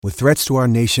With threats to our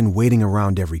nation waiting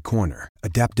around every corner,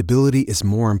 adaptability is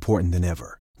more important than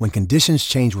ever. When conditions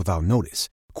change without notice,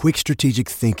 quick strategic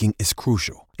thinking is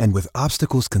crucial. And with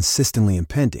obstacles consistently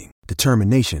impending,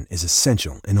 determination is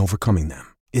essential in overcoming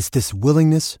them. It's this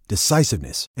willingness,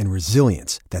 decisiveness, and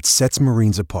resilience that sets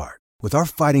Marines apart. With our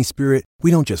fighting spirit, we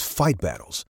don't just fight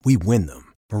battles, we win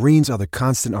them. Marines are the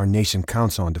constant our nation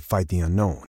counts on to fight the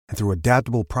unknown. And through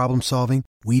adaptable problem solving,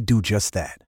 we do just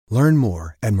that. Learn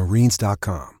more at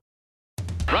marines.com.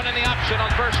 Running the option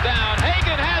on first down.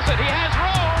 Hagan has it. He has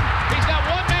room. He's got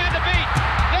one man to beat.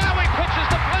 Now he pitches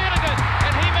to Flanagan,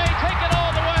 and he may take it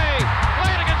all the way.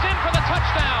 Flanagan's in for the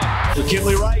touchdown.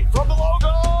 McKinley Wright from the logo.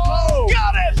 Oh,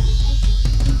 got it!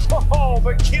 Oh,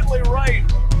 McKinley Wright.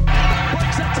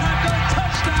 Breaks a tackle.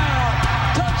 Touchdown.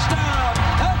 Touchdown.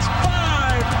 That's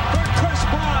 5 for Chris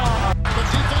Brown. The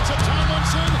defense of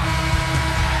Tomlinson.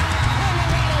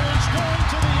 Colorado is going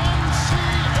to the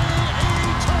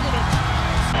NCAA tournament.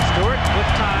 Stewart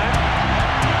with time.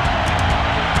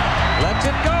 Lets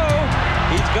it go.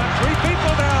 He's got 3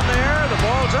 people down there. The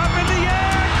ball's up in the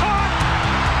air. Caught.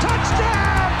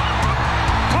 Touchdown.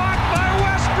 Caught by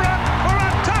Westbrook for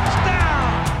a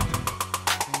touchdown.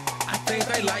 I think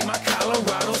they like my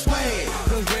Colorado swag.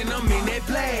 Cause when I'm in that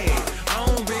play, I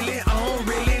don't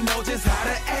really know just how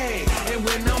to act. And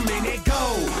when I'm in that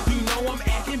go, you know I'm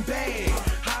acting bad.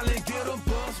 Holla, get a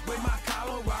bus with my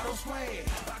Colorado swag.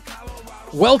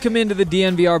 Welcome into the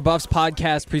DNVR Buffs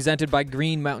podcast presented by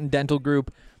Green Mountain Dental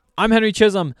Group. I'm Henry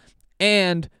Chisholm,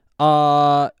 and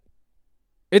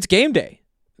it's game day.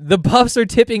 The Buffs are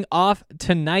tipping off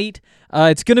tonight.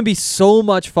 It's going to be so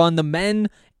much fun. The men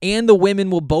and the women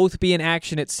will both be in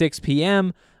action at 6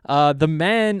 p.m. The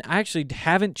men, I actually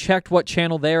haven't checked what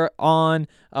channel they're on.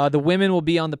 The women will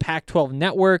be on the Pac-12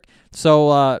 network.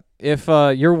 So if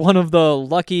you're one of the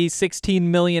lucky 16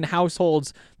 million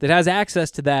households that has access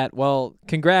to that, well,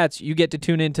 congrats. You get to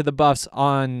tune into the Buffs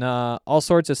on all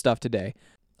sorts of stuff today.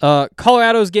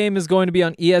 Colorado's game is going to be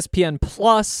on ESPN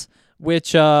Plus,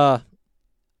 which, also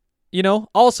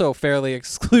fairly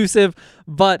exclusive,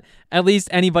 but at least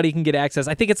anybody can get access.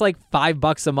 I think it's like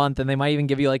 $5 a month, and they might even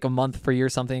give you like a month free or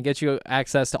something and get you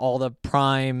access to all the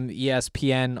prime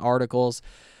ESPN articles.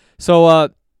 So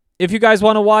if you guys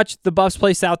want to watch the Buffs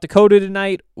play South Dakota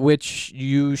tonight, which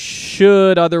you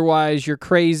should, otherwise you're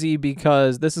crazy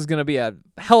because this is going to be a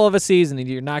hell of a season and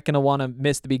you're not going to want to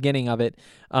miss the beginning of it.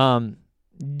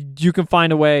 You can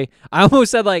find a way. I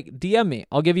almost said like DM me.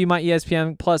 I'll give you my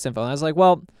ESPN Plus info. And I was like,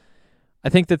 well, I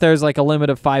think that there's like a limit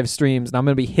of 5 streams, and I'm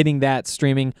going to be hitting that,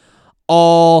 streaming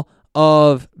all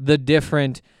of the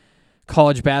different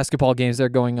college basketball games that are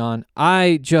going on.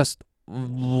 I just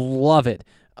love it.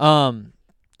 I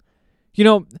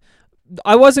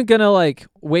wasn't going to like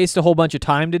waste a whole bunch of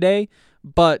time today,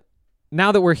 but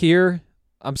now that we're here,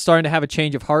 I'm starting to have a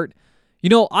change of heart.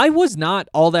 I was not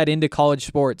all that into college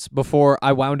sports before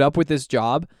I wound up with this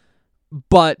job,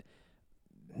 but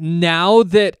now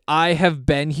that I have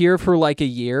been here for like a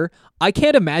year, I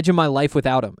can't imagine my life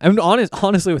without them. I mean,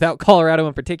 honestly, without Colorado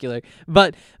in particular.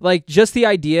 But like just the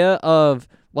idea of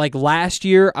like last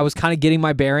year, I was kind of getting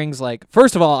my bearings. Like,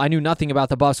 first of all, I knew nothing about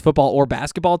the Buffs football or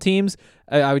basketball teams.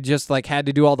 I would just like had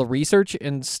to do all the research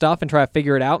and stuff and try to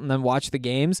figure it out and then watch the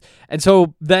games. And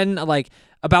so then like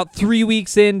about 3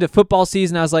 weeks into football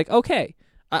season, I was like, okay,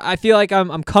 I feel like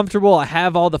I'm comfortable. I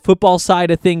have all the football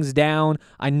side of things down.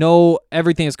 I know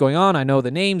everything that's going on. I know the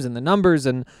names and the numbers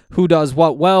and who does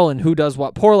what well and who does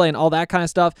what poorly and all that kind of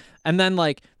stuff. And then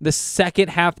like the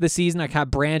second half of the season, I kind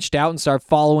of branched out and started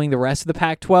following the rest of the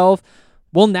Pac-12.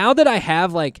 Well, now that I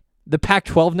have like the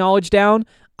Pac-12 knowledge down,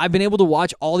 I've been able to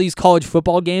watch all these college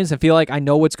football games and feel like I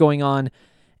know what's going on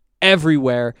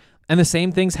everywhere. And the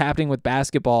same thing's happening with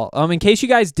basketball. In case you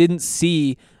guys didn't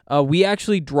see, we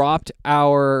actually dropped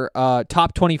our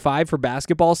top 25 for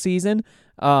basketball season,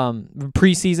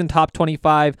 preseason top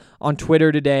 25 on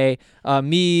Twitter today.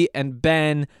 Me and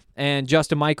Ben and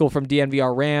Justin Michael from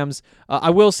DNVR Rams. I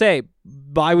will say,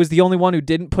 I was the only one who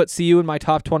didn't put CU in my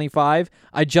top 25.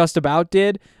 I just about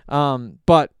did.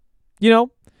 But,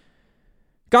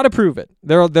 got to prove it.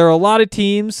 There are a lot of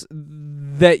teams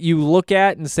that you look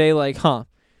at and say like,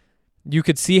 you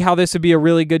could see how this would be a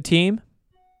really good team.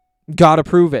 Got to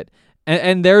prove it.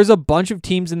 And there's a bunch of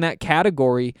teams in that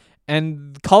category,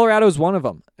 and Colorado is one of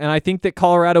them. And I think that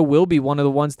Colorado will be one of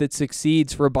the ones that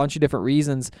succeeds for a bunch of different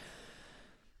reasons.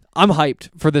 I'm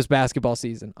hyped for this basketball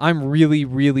season. I'm really,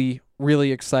 really,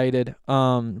 really excited.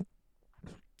 And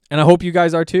I hope you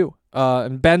guys are too.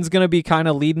 And Ben's going to be kind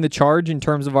of leading the charge in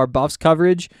terms of our Buffs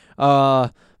coverage.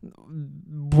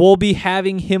 we'll be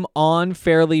having him on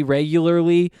fairly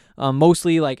regularly,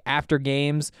 mostly like after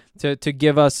games to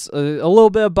give us a little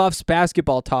bit of Buffs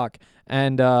basketball talk.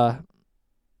 And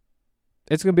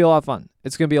it's going to be a lot of fun.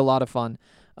 It's going to be a lot of fun.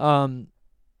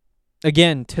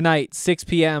 Again, tonight, 6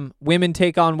 p.m., women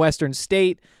take on Western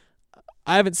State.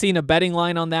 I haven't seen a betting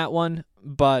line on that one,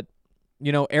 but,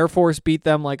 Air Force beat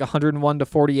them like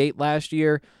 101-48 last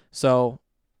year. So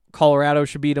Colorado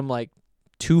should beat them like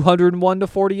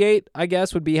 201-48, I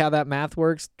guess, would be how that math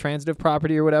works, transitive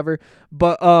property or whatever.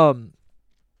 But,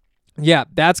 yeah,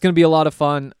 that's going to be a lot of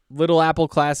fun. Little Apple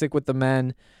Classic with the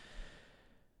men.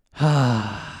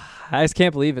 I just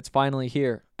can't believe it's finally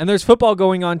here. And there's football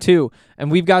going on too. And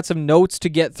we've got some notes to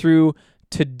get through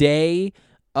today.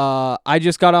 I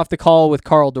just got off the call with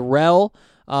Carl Durrell.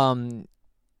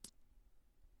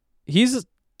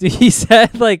 He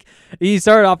said, like, he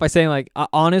started off by saying, like,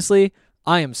 honestly,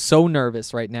 I am so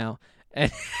nervous right now.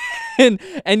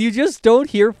 And you just don't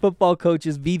hear football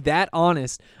coaches be that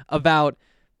honest about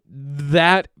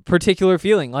that particular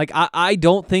feeling. Like, I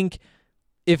don't think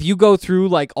if you go through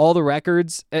like all the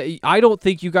records, I don't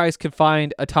think you guys could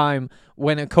find a time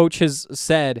when a coach has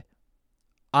said,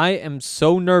 I am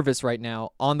so nervous right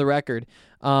now on the record.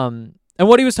 And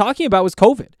what he was talking about was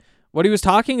COVID. What he was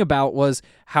talking about was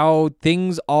how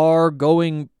things are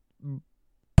going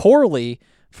poorly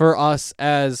for us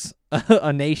as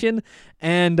a nation.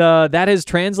 And that has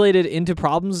translated into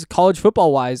problems college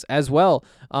football wise as well.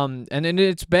 And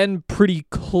it's been pretty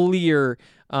clear.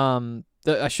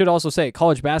 I should also say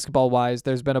college basketball wise,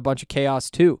 there's been a bunch of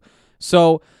chaos too.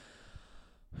 So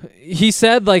he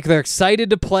said like they're excited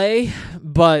to play,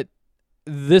 but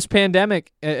this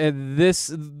pandemic,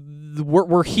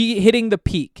 we're hitting the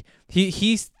peak.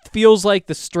 He feels like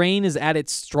the strain is at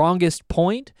its strongest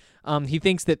point. He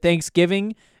thinks that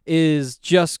Thanksgiving is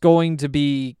just going to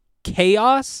be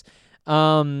chaos.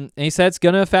 And he said it's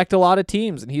going to affect a lot of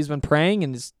teams, and he's been praying,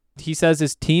 and he says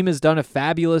his team has done a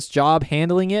fabulous job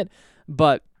handling it.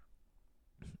 But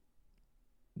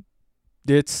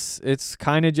it's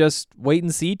kind of just wait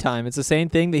and see time. It's the same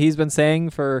thing that he's been saying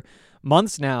for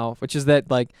months now, which is that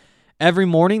like every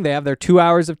morning they have their 2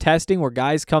 hours of testing where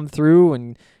guys come through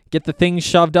and get the thing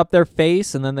shoved up their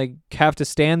face, and then they have to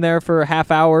stand there for a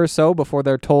half hour or so before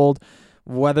they're told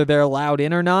whether they're allowed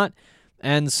in or not.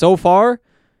 And so far,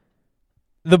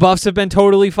 the Buffs have been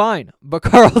totally fine. But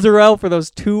Carl Durrell, for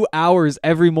those 2 hours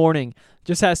every morning,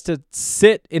 just has to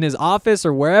sit in his office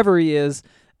or wherever he is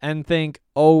and think,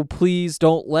 oh, please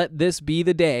don't let this be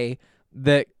the day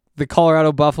that the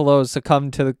Colorado Buffaloes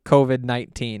succumb to the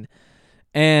COVID-19.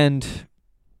 And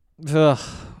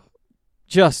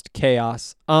just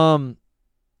chaos.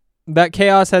 That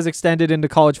chaos has extended into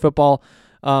college football,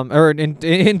 or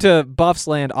into Buffs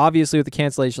land, obviously with the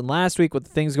cancellation last week, with the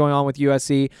things going on with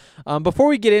USC. Before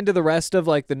we get into the rest of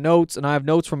like the notes, and I have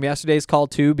notes from yesterday's call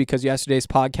too, because yesterday's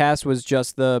podcast was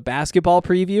just the basketball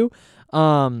preview.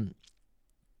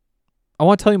 I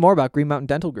want to tell you more about Green Mountain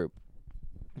Dental Group.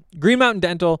 Green Mountain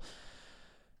Dental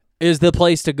is the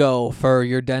place to go for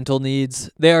your dental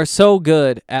needs. They are so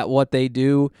good at what they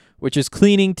do, which is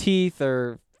cleaning teeth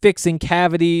or fixing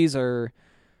cavities or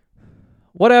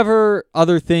whatever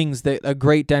other things that a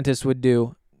great dentist would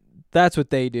do. That's what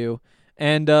they do.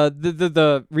 And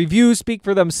the reviews speak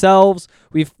for themselves.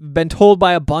 We've been told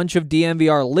by a bunch of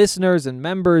DMVR listeners and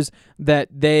members that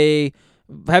they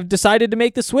have decided to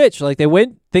make the switch. Like they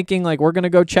went thinking like we're going to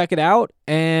go check it out,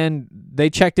 and they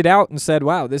checked it out and said,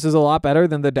 wow, this is a lot better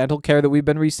than the dental care that we've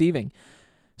been receiving.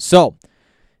 So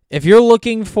if you're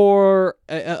looking for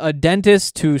a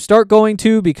dentist to start going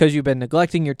to because you've been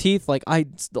neglecting your teeth, like I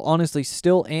honestly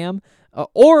still am,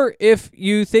 or if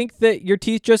you think that your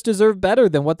teeth just deserve better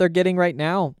than what they're getting right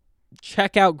now,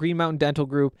 check out Green Mountain Dental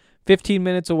Group, 15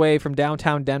 minutes away from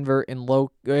downtown Denver in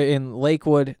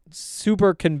Lakewood.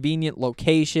 Super convenient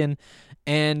location,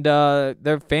 and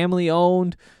they're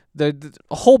family-owned. A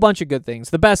whole bunch of good things.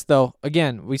 The best, though,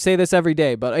 again, we say this every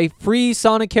day, but a free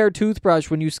Sonicare toothbrush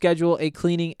when you schedule a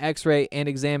cleaning, x-ray, and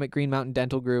exam at Green Mountain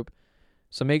Dental Group.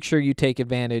 So make sure you take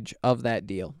advantage of that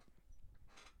deal.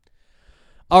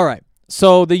 All right,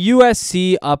 so the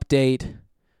USC update.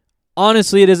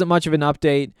 Honestly, it isn't much of an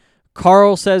update.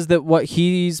 Carl says that what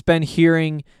he's been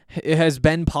hearing has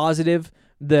been positive.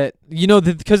 That,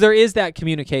 because there is that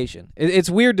communication. It's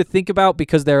weird to think about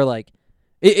because they're like,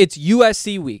 it's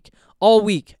USC week. All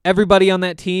week, everybody on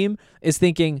that team is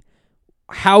thinking,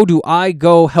 how do I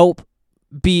go help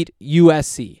beat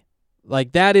USC?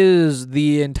 Like, that is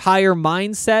the entire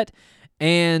mindset.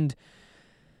 And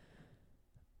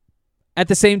at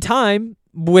the same time,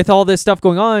 with all this stuff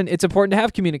going on, it's important to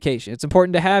have communication. It's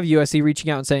important to have USC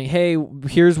reaching out and saying, hey,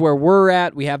 here's where we're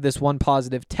at. We have this one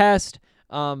positive test.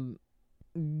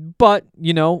 But,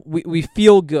 we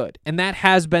feel good. And that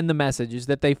has been the message, is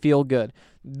that they feel good.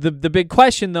 The big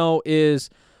question, though, is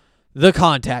the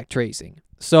contact tracing.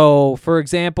 So, for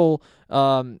example,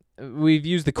 we've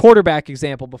used the quarterback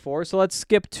example before, so let's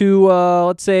skip to,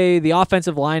 let's say, the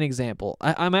offensive line example.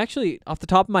 I'm actually, off the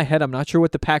top of my head, I'm not sure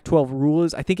what the Pac-12 rule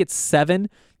is. I think it's 7.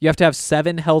 You have to have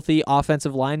 7 healthy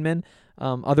offensive linemen.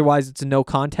 Otherwise, it's a no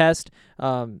contest,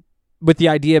 with the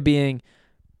idea being,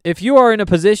 if you are in a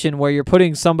position where you're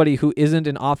putting somebody who isn't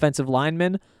an offensive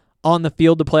lineman on the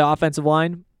field to play offensive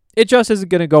line, it just isn't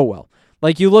going to go well.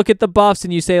 Like, you look at the Buffs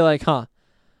and you say, like, I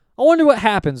wonder what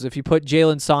happens if you put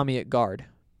Jalen Sami at guard.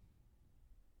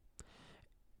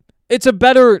 It's a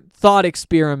better thought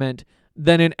experiment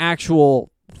than an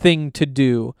actual thing to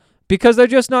do, because they're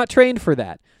just not trained for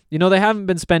that. They haven't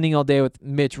been spending all day with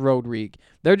Mitch Rodriguez.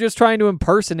 They're just trying to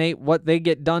impersonate what they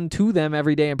get done to them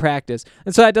every day in practice.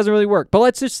 And so that doesn't really work. But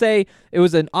let's just say it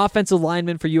was an offensive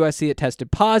lineman for USC that tested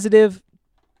positive.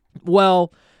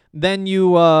 Well, then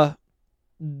you have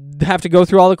to go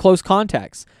through all the close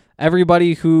contacts.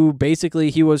 Everybody who basically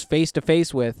he was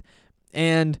face-to-face with.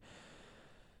 And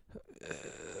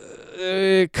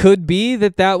it could be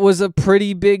that was a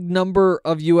pretty big number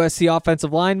of USC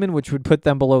offensive linemen, which would put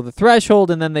them below the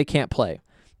threshold, and then they can't play.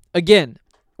 Again,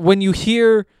 when you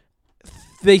hear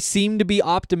they seem to be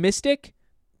optimistic,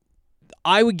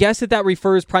 I would guess that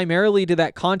refers primarily to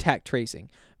that contact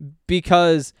tracing,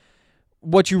 because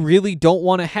what you really don't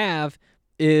want to have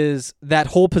is that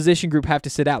whole position group have to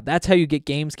sit out. That's how you get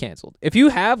games canceled. If you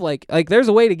have like there's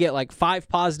a way to get like 5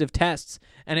 positive tests,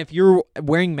 and if you're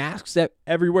wearing masks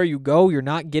everywhere you go, you're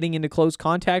not getting into close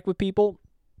contact with people.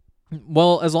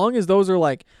 Well, as long as those are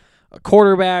like a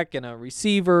quarterback and a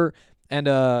receiver and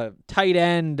a tight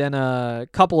end and a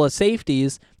couple of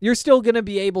safeties, you're still going to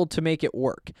be able to make it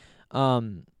work.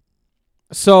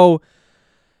 So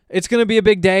it's going to be a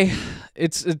big day.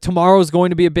 Tomorrow is going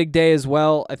to be a big day as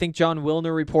well. I think John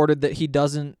Wilner reported that he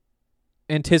doesn't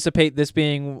anticipate this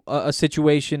being a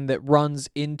situation that runs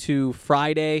into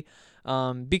Friday,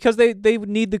 because they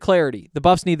need the clarity. The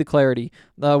Buffs need the clarity.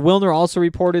 Wilner also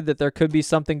reported that there could be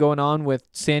something going on with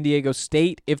San Diego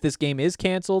State if this game is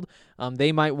canceled.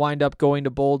 They might wind up going to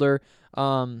Boulder.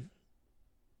 To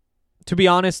be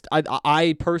honest,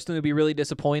 I personally would be really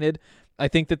disappointed. I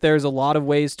think that there's a lot of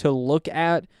ways to look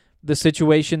at the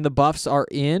situation the Buffs are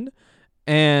in,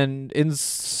 and in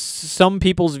some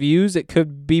people's views, it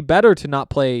could be better to not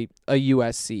play a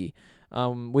USC,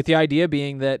 with the idea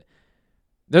being that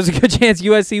there's a good chance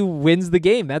USC wins the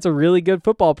game. That's a really good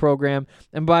football program,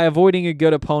 and by avoiding a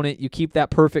good opponent, you keep that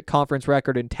perfect conference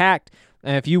record intact.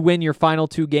 And if you win your final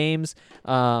 2 games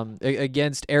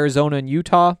against Arizona and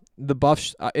Utah, the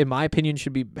Buffs, in my opinion,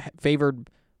 should be favored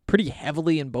pretty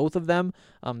heavily in both of them.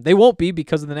 They won't be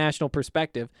because of the national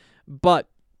perspective, but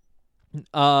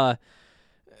then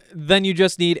you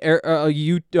just need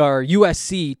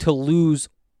USC to lose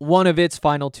one of its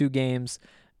final 2 games,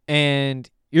 and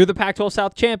you're the Pac-12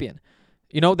 South champion.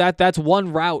 That's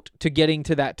one route to getting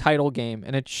to that title game,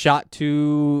 and it's shot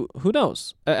to, who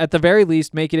knows, at the very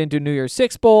least, make it into New Year's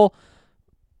Six Bowl.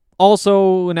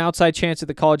 Also, an outside chance at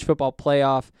the college football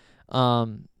playoff.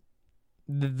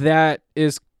 That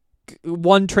is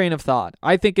one train of thought.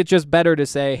 I think it's just better to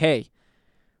say, hey,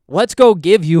 let's go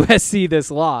give USC this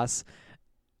loss.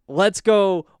 Let's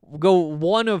go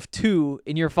 1 of 2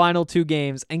 in your final 2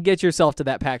 games and get yourself to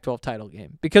that Pac-12 title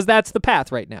game, because that's the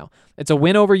path right now. It's a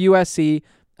win over USC,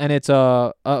 and it's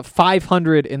a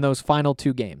 500 in those final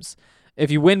 2 games. If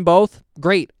you win both,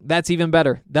 great. That's even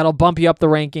better. That'll bump you up the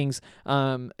rankings,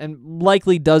 and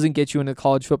likely doesn't get you into the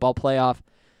college football playoff.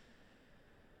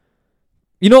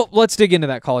 Let's dig into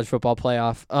that college football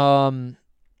playoff.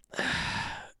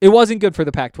 It wasn't good for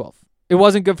the Pac-12. It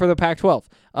wasn't good for the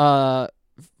Pac-12.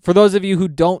 For those of you who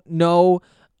don't know,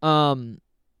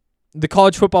 the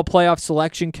College Football Playoff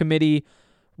Selection Committee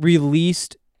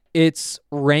released its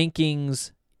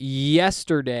rankings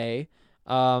yesterday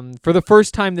for the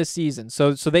first time this season.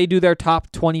 So they do their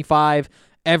top 25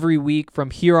 every week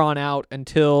from here on out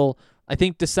until, I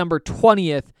think, December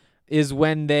 20th is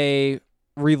when they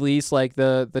release like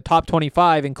the top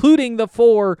 25, including the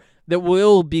 4 that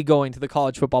will be going to the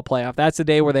college football playoff. That's the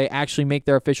day where they actually make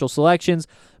their official selections,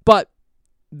 but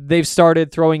they've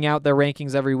started throwing out their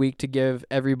rankings every week to give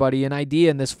everybody an idea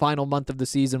in this final month of the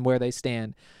season where they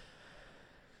stand.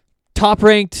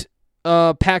 Top-ranked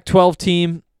Pac-12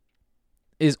 team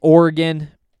is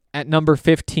Oregon at number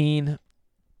 15.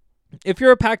 If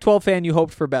you're a Pac-12 fan, you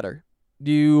hoped for better.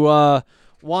 You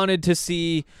wanted to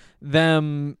see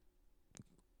them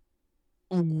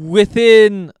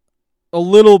within a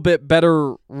little bit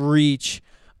better reach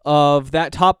of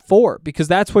that top 4, because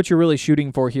that's what you're really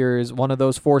shooting for here, is one of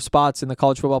those 4 spots in the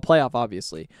college football playoff,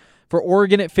 obviously. For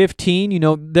Oregon at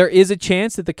 15, there is a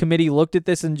chance that the committee looked at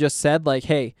this and just said, like,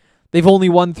 hey, they've only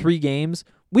won 3 games.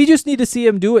 We just need to see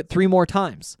them do it 3 more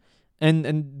times.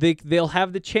 And they'll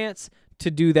have the chance to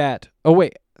do that. Oh,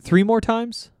 wait, 3 more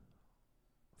times?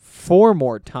 4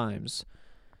 more times.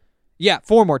 Yeah,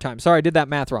 4 more times. Sorry, I did that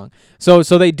math wrong. So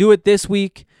they do it this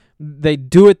week. They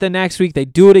do it the next week. They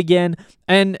do it again.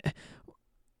 And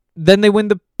then they win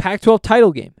the Pac-12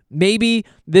 title game. Maybe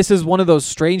this is one of those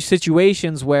strange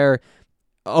situations where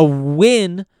a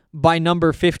win by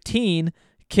number 15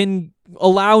 can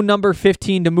allow number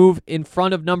 15 to move in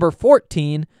front of number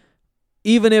 14,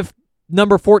 even if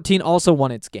number 14 also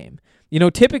won its game.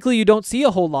 Typically you don't see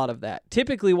a whole lot of that.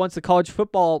 Typically, once the college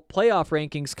football playoff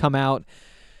rankings come out,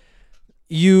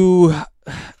 you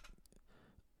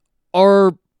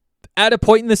are at a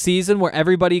point in the season where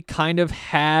everybody kind of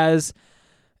has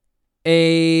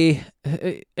a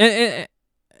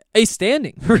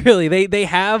standing, really. They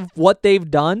have what they've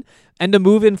done, and to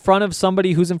move in front of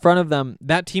somebody who's in front of them,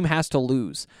 that team has to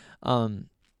lose.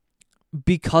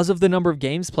 Because of the number of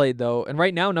games played, though, and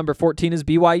right now number 14 is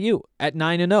BYU at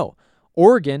 9-0.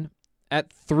 Oregon at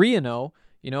 3-0.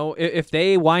 If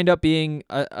they wind up being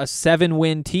a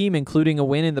 7-win team, including a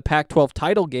win in the Pac-12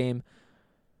 title game,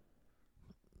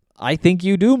 I think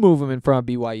you do move them in front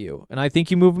of BYU. And I think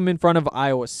you move them in front of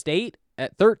Iowa State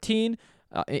at 13,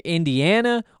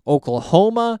 Indiana,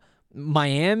 Oklahoma,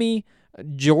 Miami,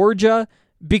 Georgia,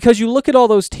 because you look at all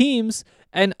those teams,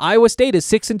 and Iowa State is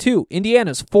 6-2,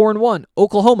 Indiana's 4-1,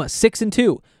 Oklahoma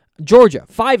 6-2, Georgia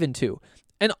 5-2.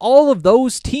 And all of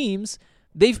those teams,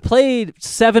 they've played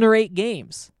 7 or 8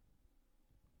 games.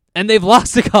 And they've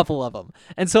lost a couple of them.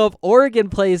 And so if Oregon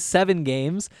plays 7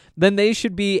 games, then they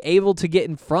should be able to get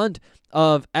in front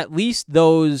of at least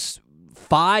those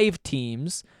 5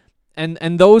 teams. And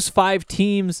those 5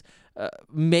 teams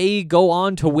may go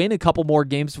on to win a couple more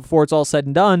games before it's all said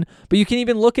and done. But you can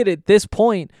even look at this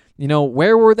point,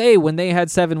 where were they when they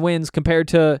had 7 wins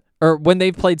or when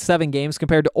they've played 7 games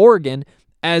compared to Oregon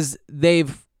as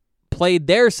they've played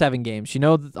their 7 games.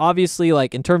 Obviously,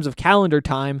 like in terms of calendar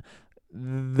time,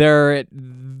 they're at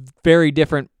very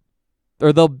different,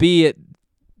 or they'll be at,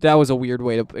 that was a weird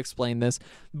way to explain this.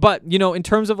 But, in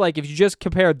terms of like, if you just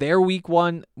compare their week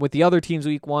 1 with the other team's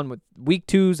week 1 with week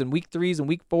 2s and week 3s and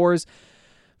week 4s,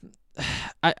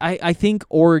 I think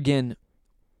Oregon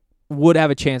would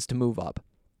have a chance to move up.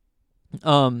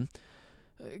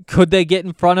 Could they get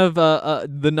in front of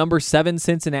the number 7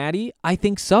 Cincinnati? I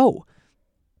think so.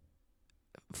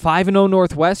 5-0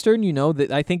 Northwestern,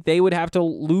 I think they would have to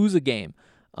lose a game.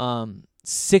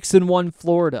 6-1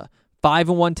 Florida,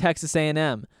 5-1 Texas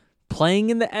A&M, playing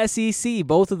in the SEC,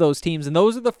 both of those teams, and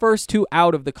those are the first 2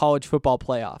 out of the college football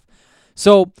playoff.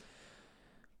 So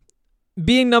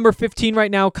being number 15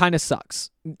 right now kind of sucks.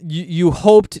 You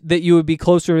hoped that you would be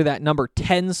closer to that number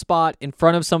 10 spot in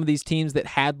front of some of these teams that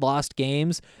had lost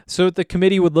games, so that the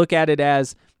committee would look at it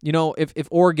as, if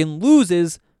Oregon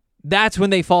loses, that's when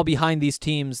they fall behind these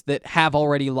teams that have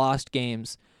already lost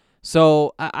games.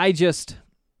 So we're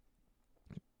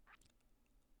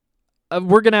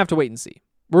going to have to wait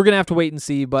and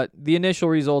see. But the initial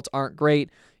results aren't great.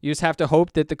 You just have to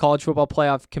hope that the College Football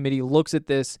Playoff Committee looks at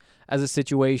this as a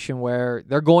situation where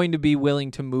they're going to be willing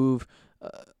to move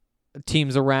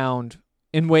teams around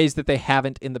in ways that they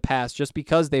haven't in the past, just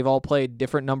because they've all played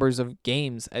different numbers of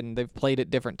games and they've played at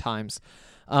different times.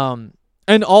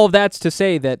 And all of that's to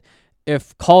say that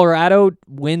if Colorado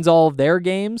wins all of their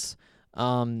games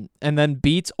and then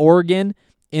beats Oregon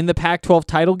in the Pac-12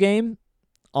 title game,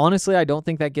 honestly, I don't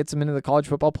think that gets them into the college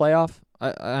football playoff.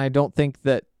 I don't think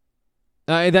that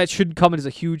that should come as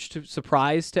a huge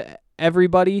surprise to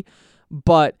everybody,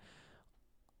 but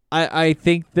I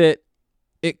think that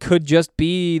it could just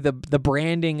be the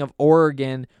branding of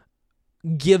Oregon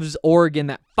gives Oregon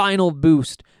that final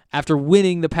boost after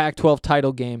winning the Pac-12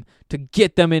 title game to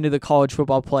get them into the college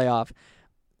football playoff.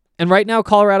 And right now,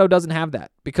 Colorado doesn't have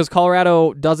that because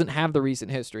Colorado doesn't have the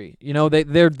recent history.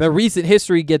 Their recent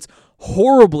history gets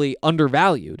horribly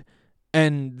undervalued,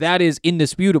 and that is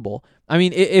indisputable. I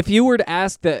mean, if you were to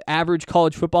ask the average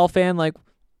college football fan, like,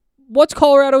 what's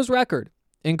Colorado's record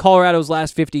in Colorado's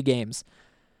last 50 games?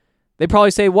 They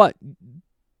probably say, what,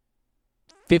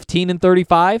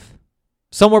 15-35?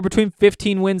 Somewhere between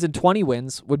 15 wins and 20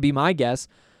 wins would be my guess.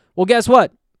 Well, guess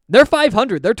what? They're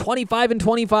 500. They're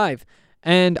 25-25.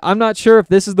 And I'm not sure if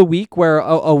this is the week where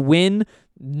a win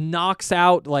knocks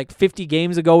out like 50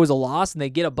 games ago was a loss and they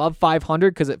get above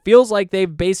 500, because it feels like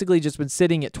they've basically just been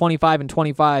sitting at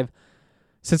 25-25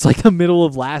 since like the middle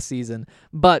of last season.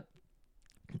 But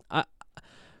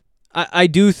I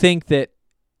do think that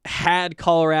had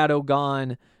Colorado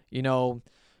gone,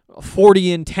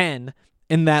 40-10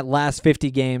 in that last 50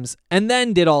 games and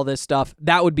then did all this stuff,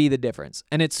 that would be the difference.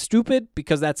 And it's stupid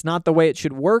because that's not the way it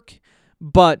should work,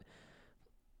 but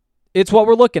it's what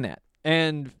we're looking at.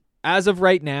 And as of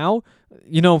right now,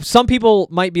 some people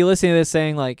might be listening to this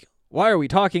saying like, why are we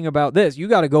talking about this? You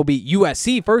got to go beat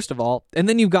USC first of all, and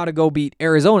then you've got to go beat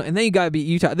Arizona, and then you got to beat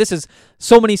Utah. This is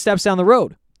so many steps down the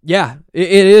road. Yeah, it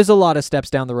is a lot of steps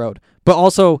down the road, but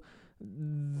also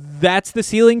that's the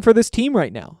ceiling for this team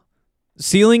right now.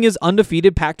 Ceiling is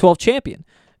undefeated Pac-12 champion.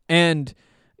 And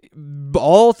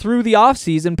all through the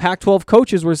offseason, Pac-12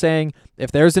 coaches were saying,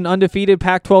 if there's an undefeated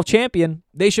Pac-12 champion,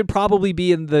 they should probably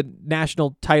be in the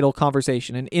national title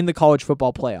conversation and in the college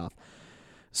football playoff.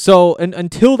 So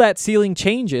until that ceiling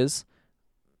changes,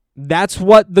 that's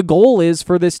what the goal is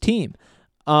for this team.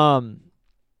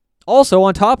 Also,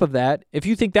 on top of that, if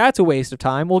you think that's a waste of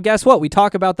time, well, guess what? We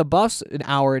talk about the Buffs an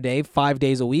hour a day, 5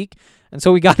 days a week, and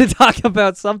so we got to talk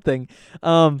about something.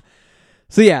 So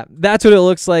yeah, that's what it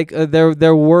looks like. The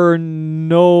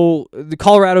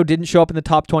Colorado didn't show up in the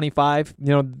top 25.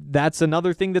 That's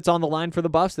another thing that's on the line for the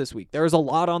Buffs this week. There's a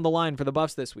lot on the line for the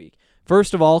Buffs this week.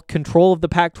 First of all, control of the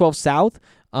Pac-12 South,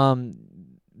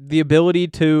 the ability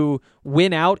to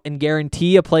win out and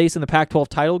guarantee a place in the Pac-12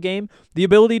 title game, the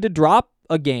ability to drop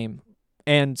a game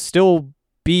and still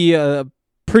be a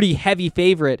pretty heavy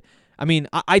favorite. I mean,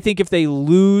 I think if they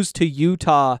lose to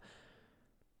Utah,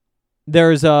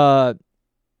 there's a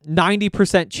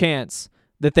 90% chance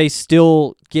that they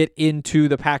still get into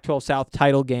the Pac-12 South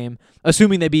title game,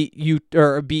 assuming they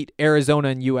beat Arizona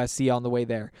and USC on the way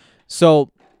there.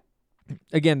 So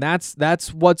again,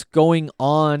 that's what's going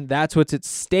on. That's what's at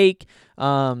stake.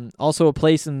 Also a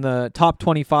place in the top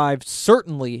 25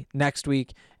 certainly next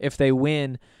week if they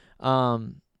win.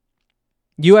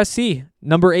 USC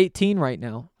number 18 right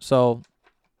now. So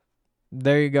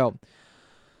there you go.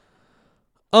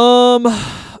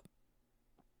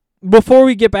 Before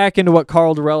we get back into what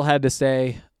Carl Durrell had to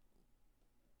say,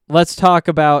 let's talk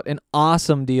about an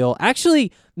awesome deal.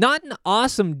 Actually, not an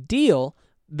awesome deal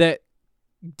that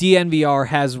DNVR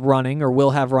has running or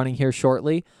will have running here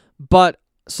shortly, but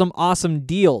some awesome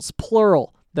deals,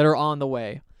 plural, that are on the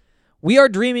way. We are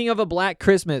dreaming of a Black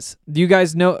Christmas. Do you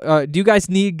guys know? Do you guys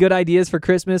need good ideas for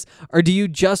Christmas, or do you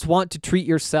just want to treat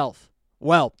yourself?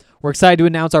 Well, we're excited to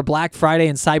announce our Black Friday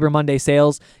and Cyber Monday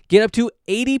sales. Get up to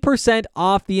 80%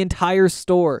 off the entire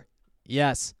store.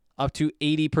 Yes, up to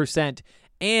 80%.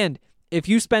 And if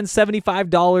you spend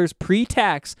 $75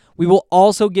 pre-tax, we will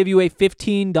also give you a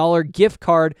 $15 gift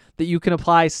card that you can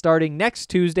apply starting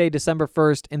next Tuesday, December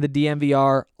 1st in the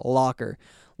DNVR locker.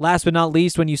 Last but not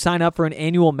least, when you sign up for an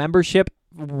annual membership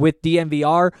with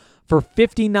DNVR for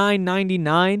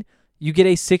 $59.99, you get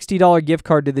a $60 gift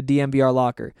card to the DNVR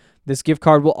locker. This gift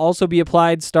card will also be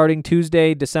applied starting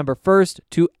Tuesday, December 1st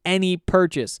to any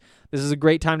purchase. This is a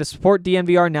great time to support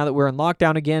DNVR now that we're in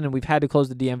lockdown again and we've had to close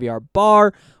the DNVR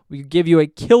bar. We give you a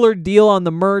killer deal on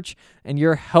the merch, and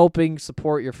you're helping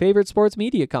support your favorite sports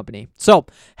media company. So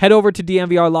head over to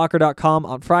DNVRlocker.com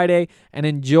on Friday and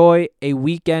enjoy a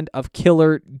weekend of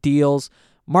killer deals.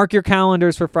 Mark your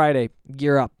calendars for Friday.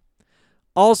 Gear up.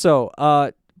 Also,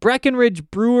 Breckenridge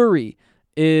Brewery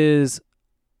is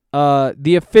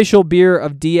the official beer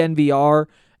of DNVR,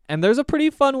 and there's a pretty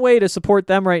fun way to support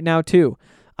them right now, too.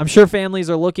 I'm sure families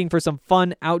are looking for some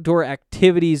fun outdoor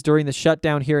activities during the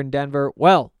shutdown here in Denver.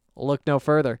 Well, look no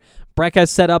further. Breck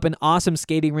has set up an awesome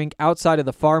skating rink outside of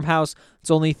the farmhouse. It's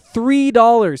only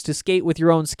 $3 to skate with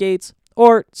your own skates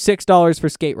or $6 for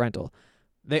skate rental.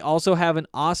 They also have an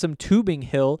awesome tubing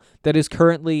hill that is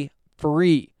currently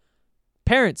free.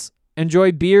 Parents,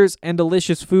 enjoy beers and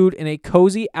delicious food in a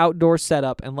cozy outdoor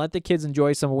setup and let the kids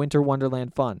enjoy some winter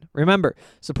wonderland fun. Remember,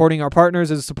 supporting our partners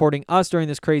is supporting us during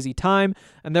this crazy time,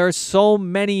 and there are so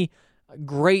many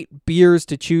great beers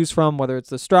to choose from, whether it's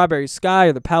the Strawberry Sky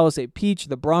or the Palisade Peach,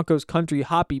 the Broncos Country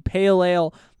Hoppy Pale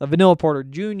Ale, the Vanilla Porter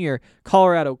Jr.,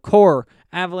 Colorado Core,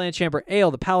 Avalanche Amber Ale,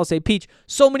 the Palisade Peach.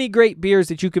 So many great beers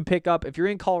that you can pick up. If you're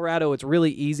in Colorado, it's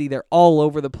really easy. They're all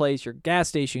over the place. Your gas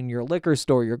station, your liquor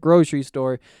store, your grocery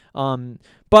store.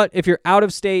 But if you're out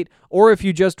of state or if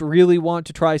you just really want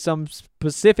to try some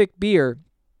specific beer,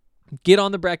 get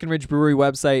on the Breckenridge Brewery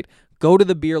website, go to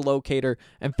the beer locator,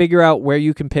 and figure out where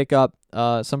you can pick up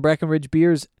some Breckenridge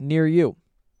beers near you.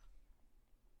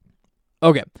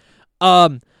 Okay.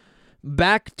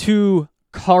 Back to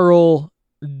Carl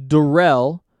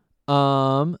Durrell.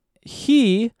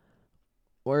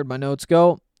 Where'd my notes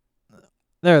go?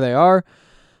 There they are.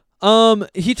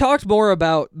 He talked more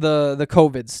about the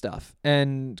COVID stuff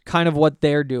and kind of what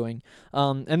they're doing.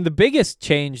 And the biggest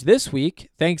change this week,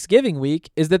 Thanksgiving week,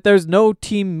 is that there's no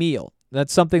team meal.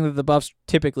 That's something that the Buffs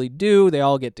typically do. They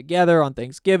all get together on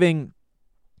Thanksgiving.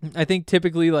 I think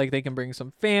typically like they can bring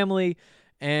some family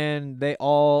and they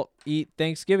all eat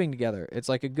Thanksgiving together. It's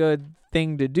like a good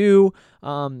thing to do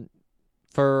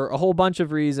for a whole bunch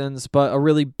of reasons, but a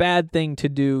really bad thing to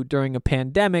do during a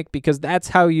pandemic because that's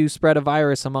how you spread a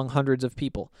virus among hundreds of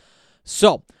people.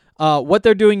 So what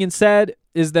they're doing instead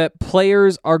is that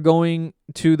players are going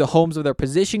to the homes of their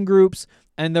position groups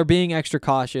and they're being extra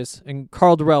cautious. And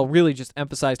Carl Durrell really just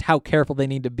emphasized how careful they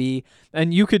need to be.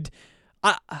 And you could...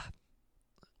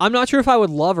 I'm not sure if I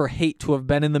would love or hate to have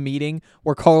been in the meeting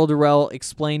where Carl Durrell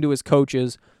explained to his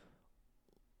coaches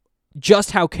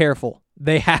just how careful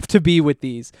they have to be with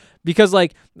these. Because,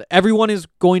 like, everyone is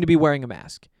going to be wearing a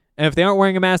mask. And if they aren't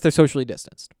wearing a mask, they're socially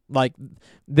distanced. Like,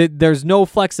 there's no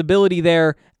flexibility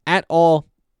there at all.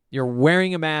 You're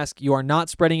wearing a mask. You are not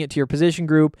spreading it to your position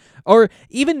group, or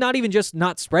even not even just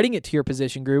not spreading it to your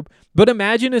position group. But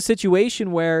imagine a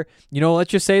situation where,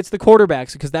 let's just say it's the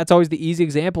quarterbacks, because that's always the easy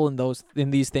example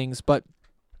in these things. But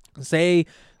say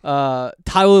Tyler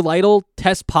Lytle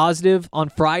tests positive on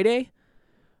Friday.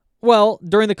 Well,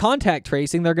 during the contact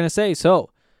tracing, they're going to say,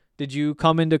 so did you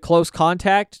come into close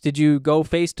contact? Did you go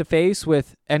face to face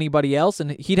with anybody else?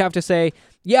 And he'd have to say,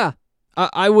 yeah,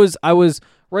 I was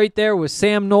right there with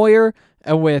Sam Neuer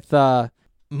and with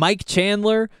Mike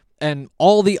Chandler and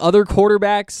all the other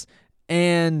quarterbacks.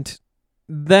 And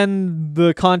then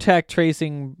the contact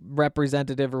tracing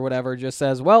representative or whatever just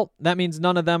says, well, that means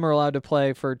none of them are allowed to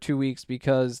play for 2 weeks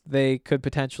because they could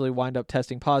potentially wind up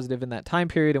testing positive in that time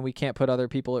period and we can't put other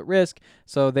people at risk.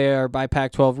 So they are, by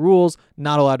Pac-12 rules,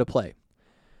 not allowed to play.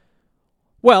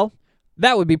 Well,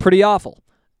 that would be pretty awful.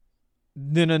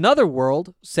 In another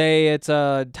world, say it's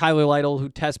Tyler Lytle who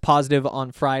tests positive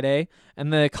on Friday,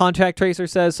 and the contact tracer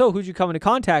says, so who'd you come into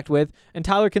contact with? And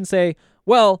Tyler can say,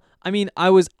 well, I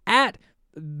was at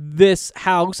this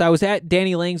house. I was at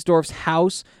Danny Langsdorf's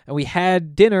house, and we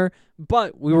had dinner,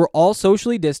 but we were all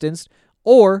socially distanced,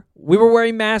 or we were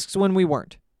wearing masks when we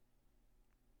weren't.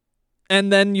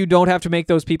 And then you don't have to make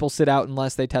those people sit out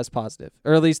unless they test positive.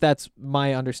 Or at least that's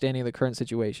my understanding of the current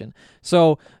situation.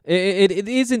 So it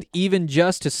isn't even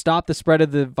just to stop the spread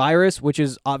of the virus, which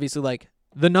is obviously like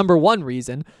the number one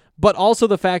reason, but also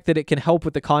the fact that it can help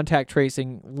with the contact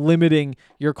tracing, limiting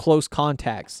your close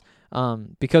contacts.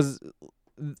 Because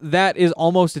that is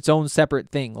almost its own separate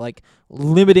thing, like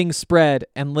limiting spread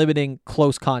and limiting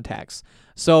close contacts.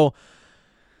 So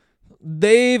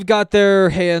they've got their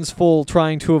hands full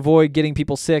trying to avoid getting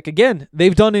people sick. Again,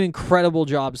 they've done an incredible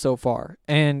job so far.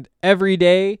 And every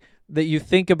day that you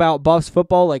think about Buffs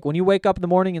football, like when you wake up in the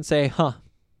morning and say,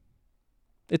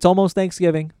 it's almost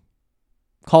Thanksgiving.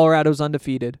 Colorado's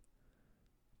undefeated.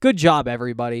 Good job,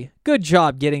 everybody. Good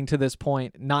job getting to this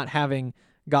point, not having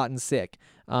gotten sick,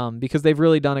 because they've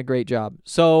really done a great job.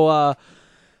 So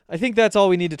I think that's all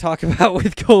we need to talk about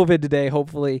with COVID today,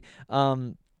 hopefully.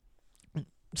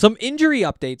 Some injury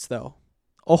updates, though.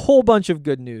 A whole bunch of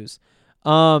good news.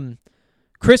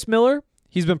 Chris Miller,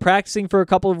 he's been practicing for a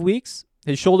couple of weeks.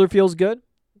 His shoulder feels good.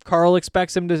 Carl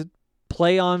expects him to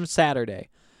play on Saturday.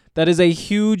 That is a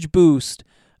huge boost,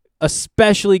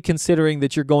 especially considering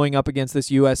that you're going up against this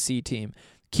USC team.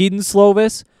 Keaton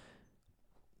Slovis,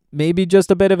 maybe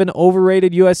just a bit of an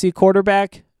overrated USC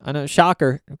quarterback. I know,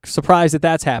 shocker. Surprised that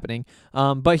that's happening.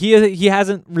 But he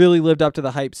hasn't really lived up to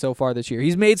the hype so far this year.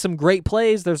 He's made some great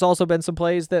plays. There's also been some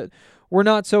plays that were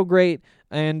not so great.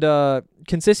 And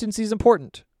consistency is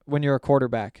important when you're a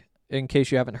quarterback, in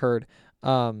case you haven't heard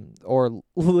or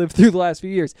lived through the last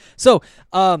few years. So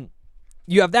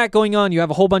you have that going on. You have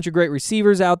a whole bunch of great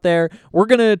receivers out there. We're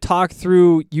going to talk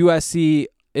through USC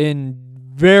in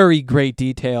very great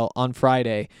detail on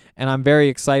Friday, and I'm very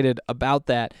excited about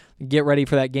that. Get ready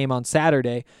for that game on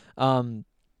Saturday.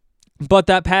 But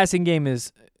that passing game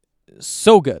is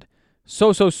so good.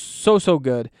 So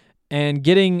good. And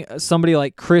getting somebody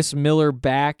like Chris Miller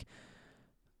back,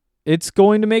 it's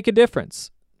going to make a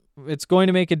difference. It's going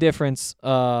to make a difference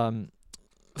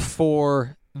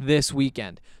for this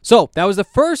weekend. So that was the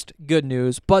first good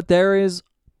news, but there is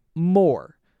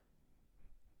more.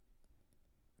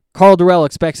 Carl Durrell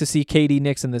expects to see KD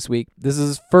Nixon this week. This is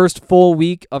his first full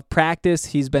week of practice.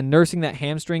 He's been nursing that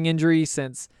hamstring injury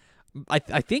since, I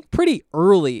think, pretty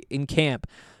early in camp,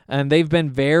 and they've been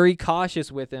very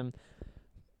cautious with him.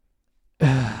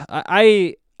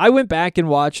 I went back and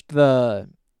watched the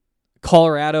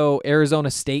Colorado-Arizona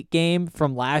State game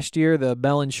from last year, the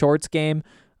Bell and Shorts game,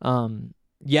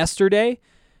 yesterday.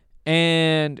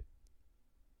 And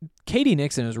K.D.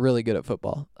 Nixon is really good at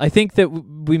football. I think that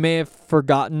we may have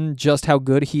forgotten just how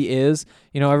good he is.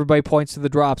 Everybody points to the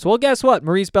drops. Well, guess what?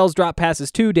 Maurice Bell's drop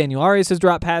passes too. Daniel Arias has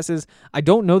dropped passes. I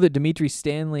don't know that Dimitri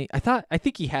Stanley. I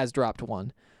think he has dropped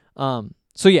one.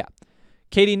 So yeah,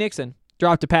 K.D. Nixon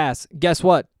dropped a pass. Guess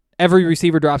what? Every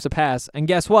receiver drops a pass. And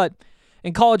guess what?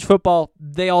 In college football,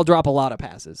 they all drop a lot of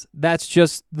passes. That's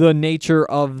just the nature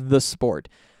of the sport.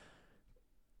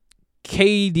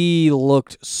 KD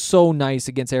looked so nice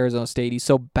against Arizona State. He's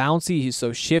so bouncy. He's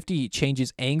so shifty. He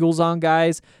changes angles on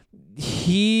guys.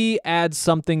 He adds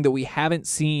something that we haven't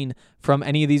seen from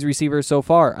any of these receivers so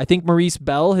far. I think Maurice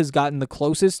Bell has gotten the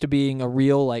closest to being a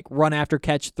real run after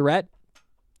catch threat.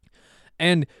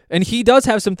 And he does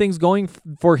have some things going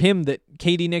for him that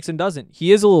K.D. Nixon doesn't.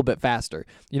 He is a little bit faster.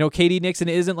 K.D. Nixon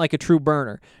isn't like a true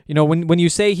burner. When you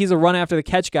say he's a run after the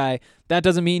catch guy, that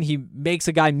doesn't mean he makes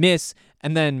a guy miss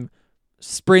and then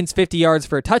sprints 50 yards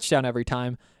for a touchdown every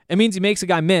time. It means he makes a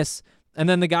guy miss, and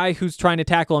then the guy who's trying to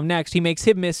tackle him next, he makes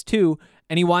him miss too,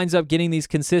 and he winds up getting these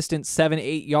consistent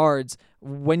 7-8 yards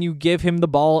when you give him the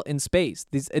ball in space.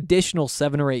 These additional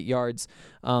 7 or 8 yards.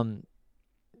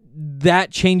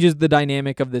 That changes the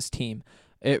dynamic of this team.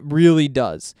 It really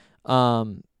does.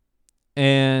 And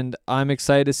I'm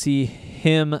excited to see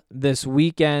him this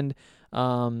weekend.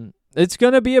 It's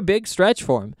going to be a big stretch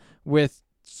for him with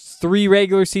 3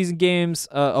 regular season games,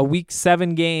 a week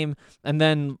 7 game, and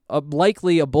then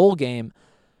likely a bowl game.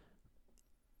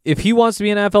 If he wants to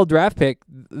be an NFL draft pick,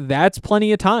 that's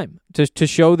plenty of time to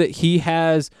show that he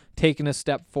has taken a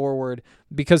step forward,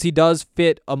 because he does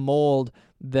fit a mold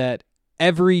that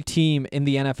every team in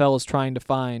the NFL is trying to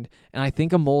find, and I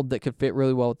think a mold that could fit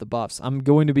really well with the Buffs. I'm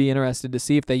going to be interested to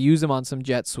see if they use him on some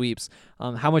jet sweeps,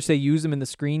 how much they use him in the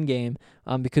screen game,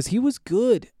 because he was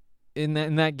good in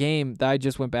that game that I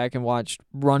just went back and watched,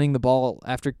 running the ball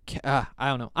after. I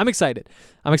don't know. I'm excited.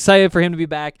 I'm excited for him to be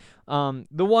back. The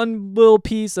one little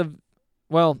piece of,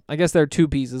 I guess there are 2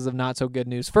 pieces of not so good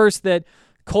news. First, that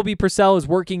Colby Purcell is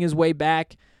working his way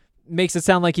back. Makes it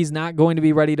sound like he's not going to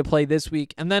be ready to play this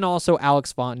week. And then also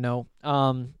Alex Fontenot.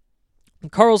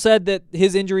 Carl said that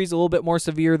his injury is a little bit more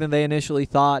severe than they initially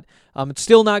thought. It's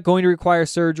still not going to require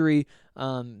surgery.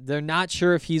 They're not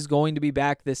sure if he's going to be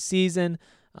back this season.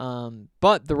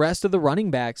 But the rest of the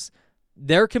running backs,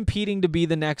 they're competing to be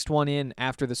the next one in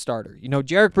after the starter.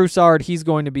 Jarek Broussard, he's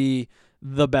going to be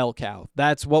the bell cow.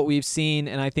 That's what we've seen,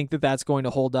 and I think that that's going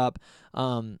to hold up.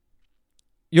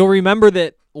 You'll remember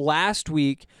that last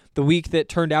week, the week that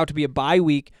turned out to be a bye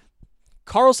week,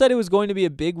 Carl said it was going to be a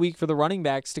big week for the running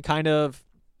backs to kind of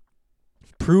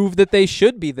prove that they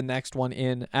should be the next one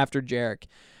in after Jarek.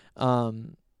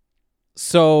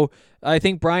 So I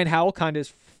think Brian Howell kind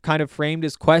of framed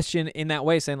his question in that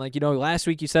way, saying last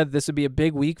week you said this would be a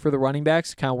big week for the running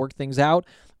backs to kind of work things out.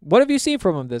 What have you seen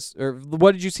from him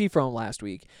what did you see from him last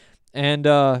week? And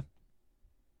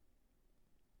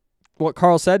what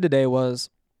Carl said today was,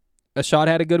 Ashad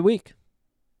had a good week.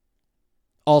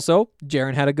 Also,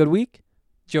 Jaron had a good week.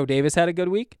 Joe Davis had a good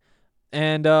week.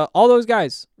 And all those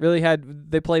guys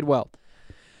they played well.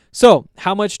 So,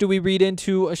 how much do we read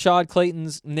into Ashad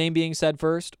Clayton's name being said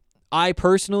first? I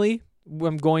personally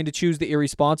am going to choose the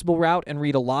irresponsible route and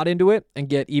read a lot into it and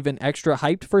get even extra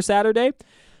hyped for Saturday.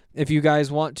 If you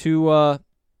guys want to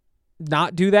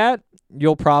not do that,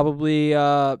 you'll probably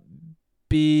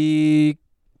be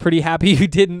pretty happy you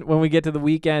didn't when we get to the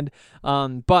weekend.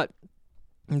 But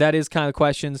that is kind of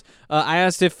questions. I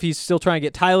asked if he's still trying to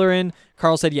get Tyler in.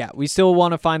 Carl said, yeah, we still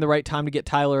want to find the right time to get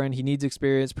Tyler in. He needs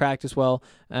experience, practice well,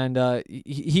 and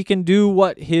he can do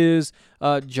what his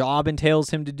job entails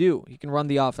him to do. He can run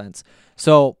the offense.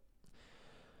 So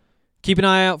keep an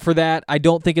eye out for that. I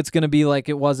don't think it's going to be like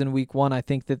it was in week 1. I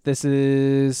think that this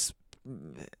is...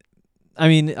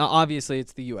 obviously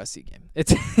it's the USC game.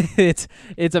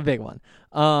 It's a big one.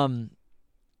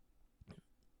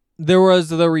 There was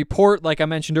the report, like I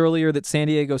mentioned earlier, that San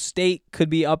Diego State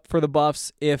could be up for the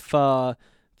Buffs if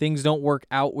things don't work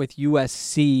out with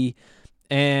USC.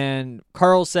 And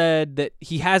Carl said that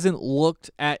he hasn't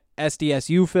looked at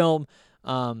SDSU film.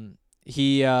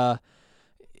 He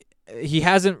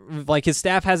hasn't, his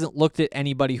staff hasn't looked at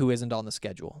anybody who isn't on the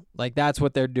schedule. That's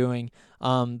what they're doing.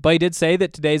 But he did say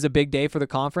that today's a big day for the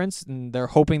conference, and they're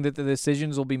hoping that the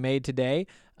decisions will be made today.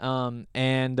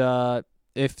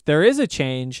 If there is a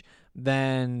change,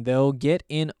 then they'll get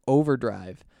in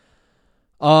overdrive.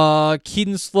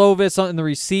 Keaton Slovis on the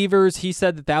receivers, he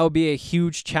said that would be a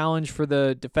huge challenge for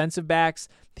the defensive backs.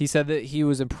 He said that he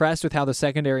was impressed with how the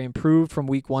secondary improved from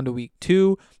week 1 to week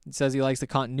 2. He says he likes the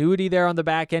continuity there on the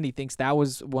back end. He thinks that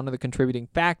was one of the contributing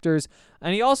factors.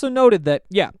 And he also noted that,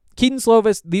 Keaton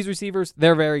Slovis, these receivers,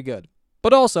 they're very good.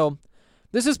 But also,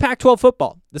 this is Pac-12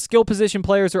 football. The skill position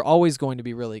players are always going to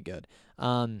be really good.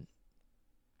 I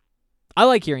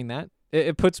like hearing that.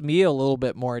 It puts me a little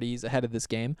bit more at ease ahead of this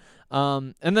game.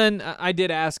 And then I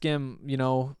did ask him,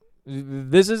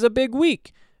 this is a big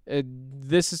week.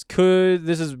 This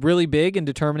is really big in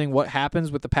determining what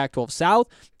happens with the Pac-12 South.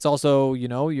 It's also,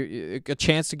 a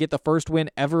chance to get the first win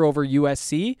ever over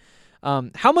USC.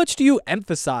 How much do you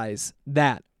emphasize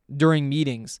that during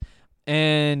meetings?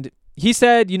 And he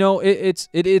said, it's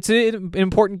an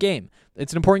important game.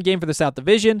 It's an important game for the South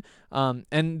Division,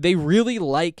 and they really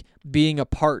like being a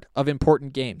part of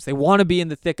important games. They want to be in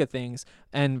the thick of things.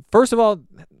 And first of all,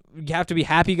 you have to be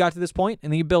happy you got to this point,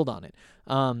 and then you build on it.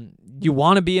 You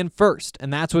want to be in first,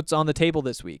 and that's what's on the table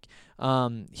this week.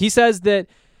 He says that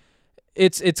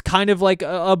it's kind of like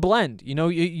a blend.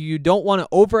 You don't want to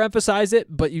overemphasize it,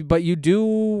 but you do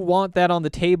want that on the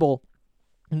table.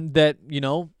 That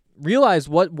realize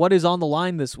what is on the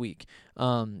line this week.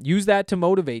 Use that to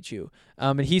motivate you.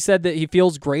 And he said that he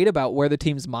feels great about where the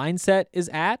team's mindset is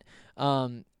at.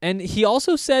 And he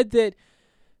also said that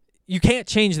you can't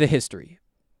change the history.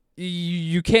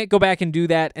 You can't go back and do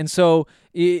that. And so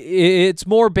it's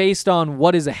more based on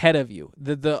what is ahead of you.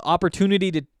 The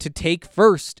opportunity to take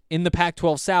first in the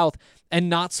Pac-12 South, and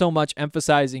not so much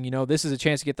emphasizing, this is a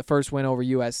chance to get the first win over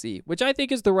USC, which I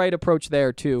think is the right approach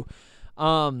there too.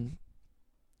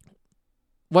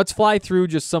 Let's fly through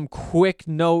just some quick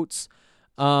notes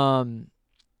from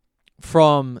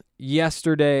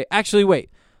yesterday. Actually, wait.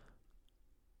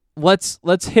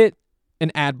 Let's hit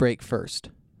an ad break first.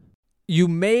 You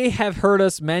may have heard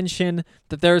us mention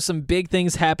that there are some big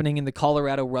things happening in the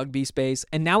Colorado rugby space,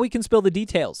 and now we can spill the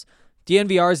details.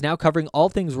 DNVR is now covering all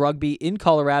things rugby in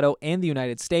Colorado and the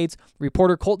United States.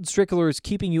 Reporter Colton Strickler is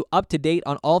keeping you up to date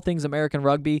on all things American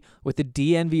rugby with the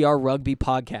DNVR Rugby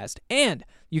podcast. And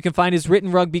you can find his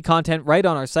written rugby content right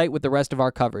on our site with the rest of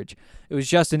our coverage. It was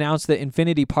just announced that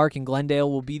Infinity Park in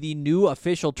Glendale will be the new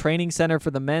official training center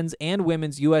for the men's and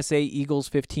women's USA Eagles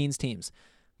 15s teams.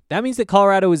 That means that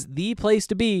Colorado is the place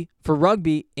to be for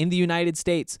rugby in the United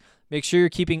States. Make sure you're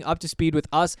keeping up to speed with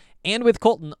us and with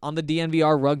Colton on the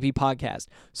DNVR Rugby podcast.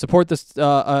 Support this.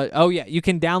 You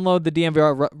can download the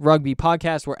DNVR Rugby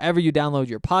podcast wherever you download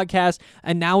your podcast.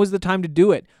 And now is the time to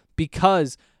do it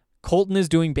because Colton is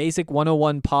doing basic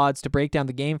 101 pods to break down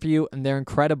the game for you, and they're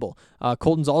incredible.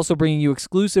 Colton's also bringing you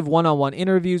exclusive one-on-one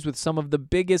interviews with some of the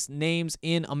biggest names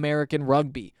in American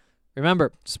rugby.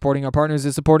 Remember, supporting our partners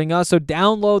is supporting us, so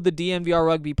download the DNVR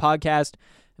Rugby podcast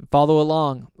and follow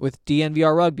along with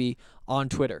DNVR Rugby on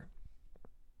Twitter.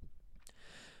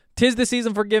 'Tis the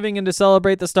season for giving, and to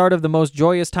celebrate the start of the most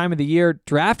joyous time of the year,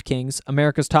 DraftKings,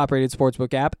 America's top-rated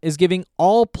sportsbook app, is giving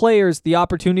all players the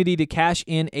opportunity to cash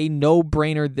in a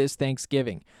no-brainer this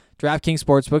Thanksgiving. DraftKings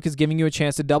Sportsbook is giving you a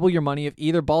chance to double your money if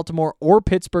either Baltimore or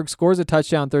Pittsburgh scores a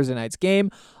touchdown Thursday night's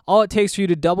game. All it takes for you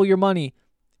to double your money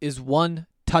is one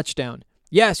touchdown.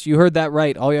 Yes, you heard that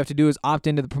right. All you have to do is opt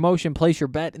into the promotion, place your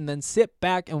bet, and then sit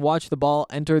back and watch the ball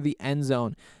enter the end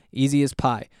zone. Easy as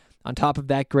pie. On top of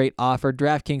that great offer,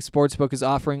 DraftKings Sportsbook is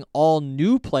offering all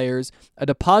new players a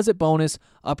deposit bonus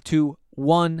up to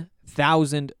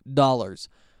 $1,000.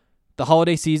 The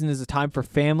holiday season is a time for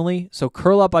family, so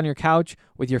curl up on your couch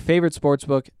with your favorite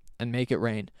sportsbook and make it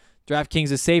rain.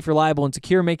 DraftKings is safe, reliable, and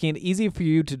secure, making it easy for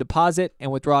you to deposit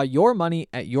and withdraw your money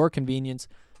at your convenience.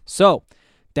 So,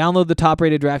 download the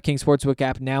top-rated DraftKings Sportsbook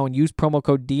app now and use promo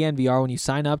code DNVR when you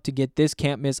sign up to get this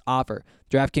can't-miss offer.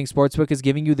 DraftKings Sportsbook is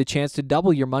giving you the chance to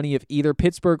double your money if either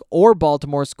Pittsburgh or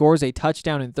Baltimore scores a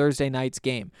touchdown in Thursday night's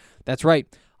game. That's right.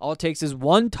 All it takes is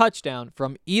one touchdown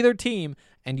from either team,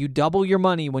 and you double your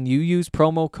money when you use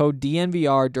promo code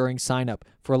DNVR during sign-up.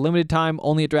 For a limited time,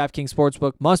 only at DraftKings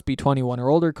Sportsbook. Must be 21 or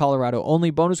older. Colorado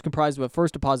only. Bonus comprised of a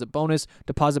first deposit bonus.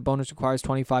 Deposit bonus requires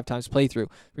 25 times playthrough.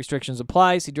 Restrictions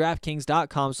apply. See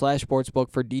DraftKings.com/sportsbook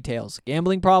for details.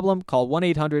 Gambling problem? Call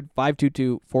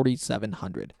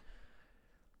 1-800-522-4700.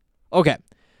 Okay.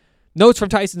 Notes from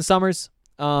Tyson Summers.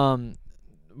 We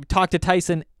talked to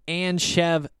Tyson and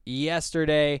Chev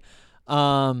yesterday.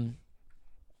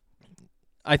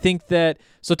 I think that,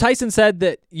 so Tyson said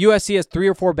that USC has 3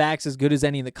 or 4 backs as good as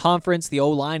any in the conference. The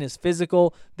O-line is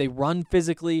physical. They run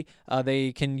physically.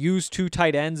 They can use 2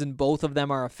 tight ends, and both of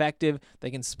them are effective. They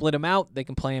can split them out. They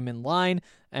can play them in line,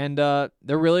 and they're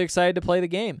really excited to play the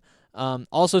game.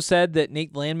 Also said that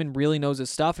Nate Landman really knows his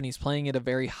stuff and he's playing at a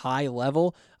very high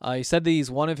level. He said that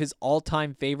he's one of his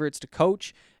all-time favorites to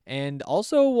coach, and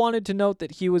also wanted to note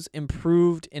that he was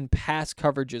improved in pass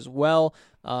coverage as well.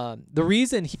 The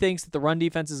reason he thinks that the run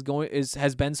defense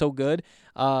has been so good,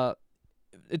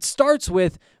 it starts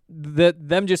with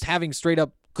them just having straight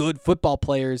up good football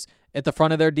players at the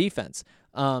front of their defense.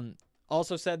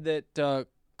 Also said that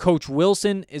Coach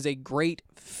Wilson is a great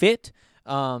fit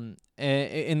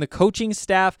in the coaching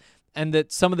staff, and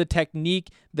that some of the technique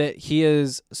that he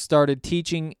has started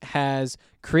teaching has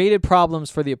created problems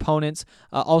for the opponents.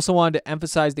 Also wanted to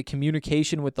emphasize the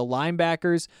communication with the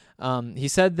linebackers. He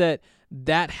said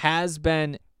that has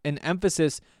been an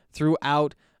emphasis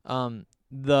throughout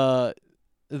the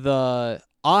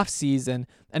offseason.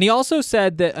 And he also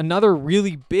said that another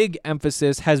really big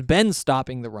emphasis has been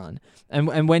stopping the run.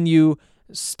 And when you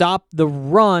stop the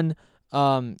run,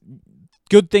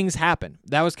 good things happen.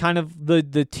 That was kind of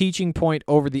the teaching point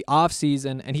over the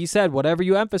offseason. And he said, whatever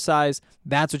you emphasize,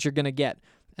 that's what you're going to get.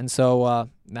 And so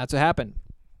that's what happened.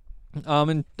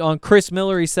 And on Chris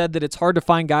Miller, he said that it's hard to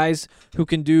find guys who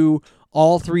can do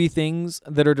all three things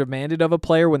that are demanded of a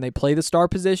player when they play the star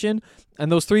position.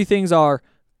 And those three things are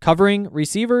covering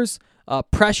receivers,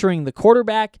 pressuring the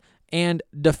quarterback, and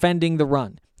defending the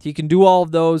run. He can do all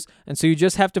of those, and so you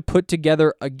just have to put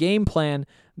together a game plan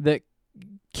that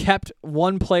kept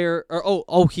one player.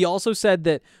 He also said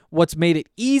that what's made it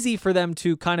easy for them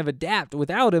to kind of adapt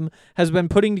without him has been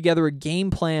putting together a game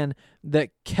plan that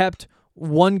kept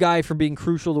one guy from being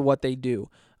crucial to what they do.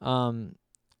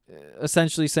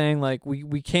 Essentially saying, like,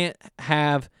 we can't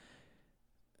have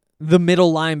the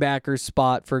middle linebacker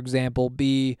spot, for example,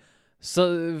 be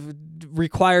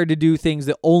required to do things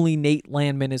that only Nate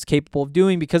Landman is capable of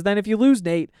doing, because then if you lose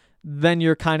Nate, then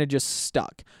you're kind of just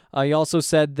stuck. He also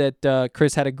said that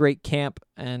Chris had a great camp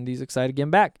and he's excited to get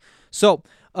him back. So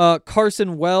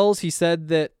Carson Wells, he said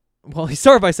that, well, he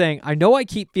started by saying, I know I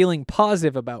keep feeling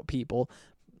positive about people,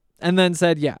 and then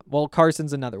said, yeah, well,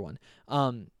 Carson's another one.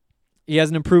 He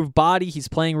has an improved body. He's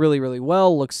playing really, really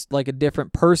well. Looks like a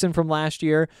different person from last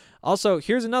year. Also,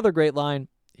 here's another great line.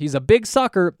 He's a big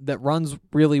sucker that runs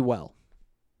really well.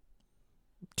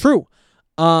 True.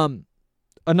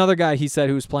 Another guy he said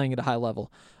who was playing at a high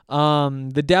level.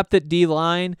 The depth at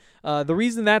D-line. The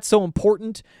reason that's so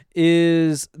important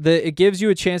is that it gives you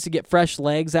a chance to get fresh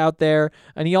legs out there.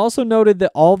 And he also noted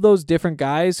that all of those different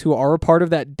guys who are a part of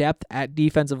that depth at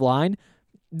defensive line,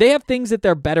 they have things that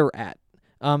they're better at.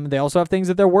 They also have things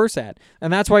that they're worse at.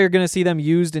 And that's why you're going to see them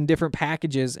used in different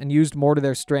packages and used more to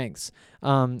their strengths.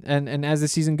 And as the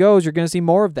season goes, you're going to see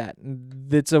more of that.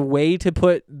 It's a way to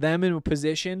put them in a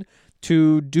position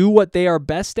to do what they are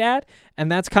best at,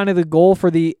 and that's kind of the goal for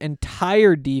the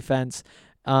entire defense.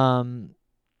 And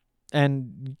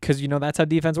because, that's how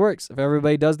defense works. If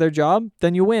everybody does their job,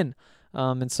 then you win.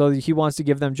 And so he wants to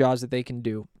give them jobs that they can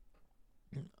do.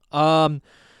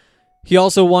 He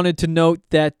also wanted to note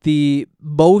that the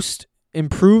most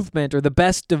improvement or the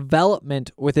best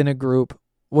development within a group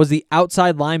was the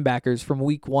outside linebackers from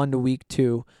week 1 to week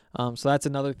 2. So that's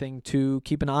another thing to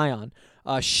keep an eye on.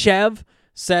 Chev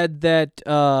said that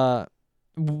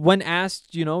when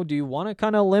asked, do you want to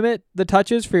kind of limit the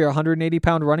touches for your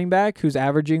 180-pound running back who's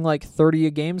averaging like 30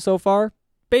 a game so far?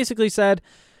 Basically said,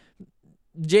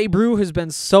 Jay Brew has been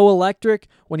so electric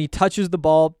when he touches the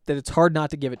ball that it's hard not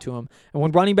to give it to him. And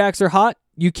when running backs are hot,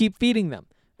 you keep feeding them.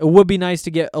 It would be nice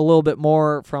to get a little bit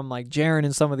more from like Jaron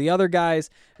and some of the other guys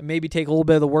and maybe take a little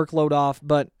bit of the workload off.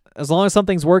 But as long as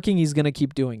something's working, he's going to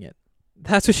keep doing it.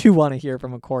 That's what you want to hear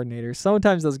from a coordinator.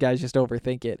 Sometimes those guys just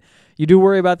overthink it. You do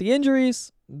worry about the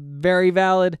injuries, very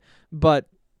valid, but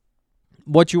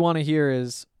what you want to hear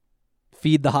is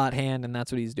feed the hot hand, and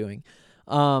that's what he's doing.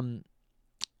 5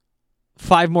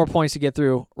 more points to get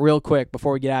through real quick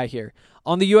before we get out of here.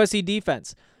 On the USC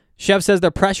defense, Chev says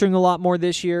they're pressuring a lot more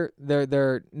this year.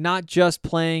 They're not just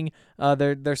playing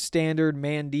their standard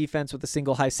man defense with a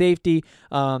single high safety.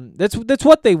 That's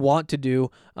what they want to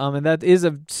do, and that is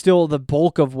still the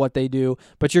bulk of what they do.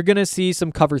 But you're going to see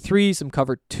some cover 3, some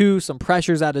cover 2, some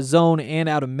pressures out of zone and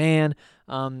out of man.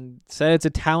 Said it's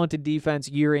a talented defense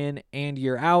year in and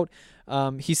year out.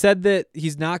 He said that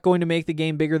he's not going to make the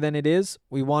game bigger than it is.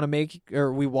 We want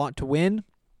to win.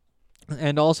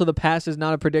 And also the past is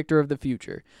not a predictor of the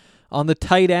future. On the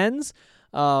tight ends,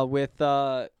 with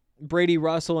Brady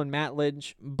Russell and Matt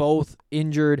Lynch both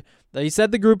injured, he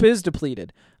said the group is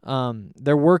depleted.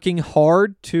 They're working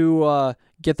hard to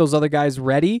get those other guys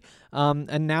ready,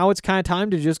 and now it's kind of time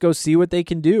to just go see what they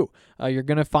can do. You're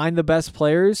going to find the best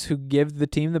players who give the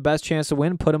team the best chance to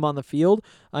win, put them on the field.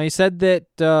 He said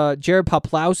that Jared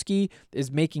Poplawski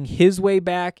is making his way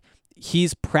back,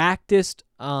 he's practiced,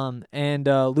 and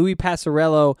Louis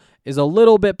Passarello is a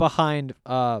little bit behind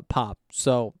Pop.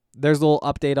 So there's a little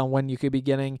update on when you could be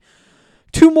getting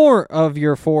 2 more of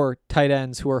your 4 tight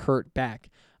ends who are hurt back.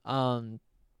 On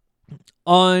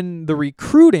the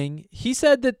recruiting, he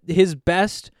said that his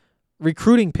best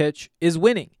recruiting pitch is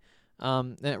winning.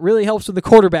 And it really helps when the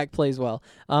quarterback plays well.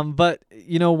 But,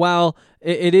 while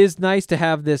it is nice to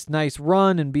have this nice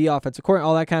run and be offensive coordinator,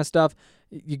 all that kind of stuff,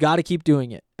 you got to keep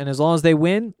doing it. And as long as they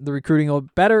win, the recruiting will be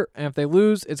better. And if they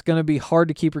lose, it's going to be hard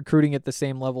to keep recruiting at the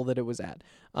same level that it was at.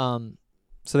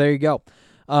 So there you go.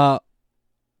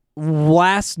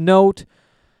 Last note,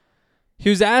 he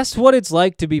was asked what it's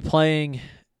like to be playing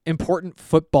important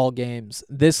football games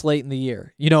this late in the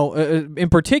year. In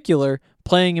particular,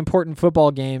 playing important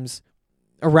football games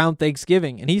around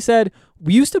Thanksgiving. And he said,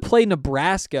 we used to play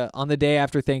Nebraska on the day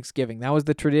after Thanksgiving. That was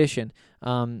the tradition.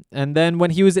 And then when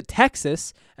he was at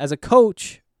Texas as a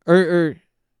coach, no.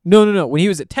 When he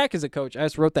was at Tech as a coach, I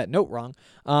just wrote that note wrong.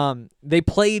 They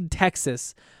played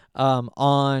Texas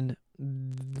on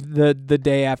the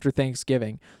day after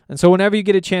Thanksgiving. And so whenever you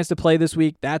get a chance to play this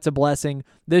week, that's a blessing.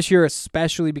 This year,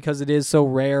 especially because it is so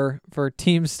rare for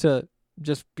teams to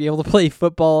just be able to play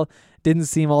football, didn't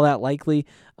seem all that likely.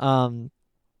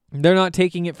 They're not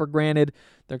taking it for granted.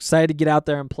 They're excited to get out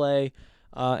there and play.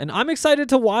 And I'm excited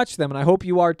to watch them, and I hope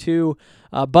you are too.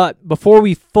 But before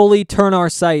we fully turn our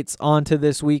sights onto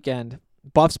this weekend,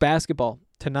 Buffs basketball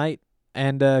tonight.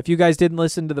 And if you guys didn't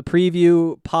listen to the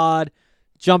preview pod,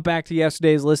 jump back to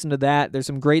yesterday's, listen to that. There's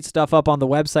some great stuff up on the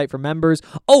website for members.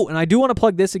 Oh, and I do want to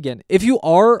plug this again. If you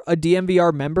are a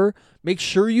DMVR member, make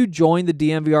sure you join the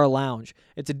DMVR Lounge.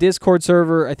 It's a Discord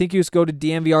server. I think you just go to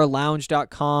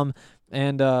dmvrlounge.com,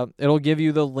 and it'll give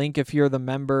you the link if you're the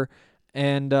member.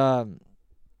 And,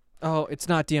 it's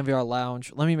not DMVR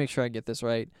Lounge. Let me make sure I get this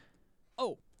right.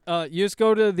 You just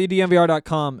go to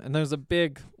thedmvr.com, and there's a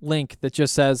big link that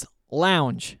just says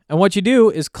Lounge. And what you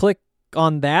do is click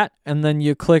on that, and then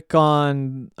you click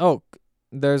on,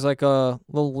 there's like a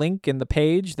little link in the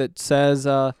page that says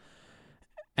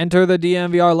enter the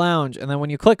DMVR Lounge. And then when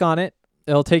you click on it,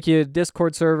 it'll take you to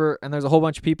Discord server, and there's a whole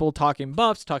bunch of people talking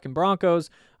Buffs, talking Broncos.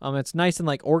 It's nice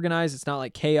and organized. It's not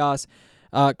like chaos.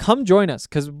 Come join us,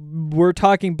 because we're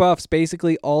talking Buffs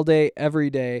basically all day, every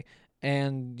day,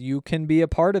 and you can be a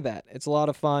part of that. It's a lot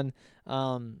of fun.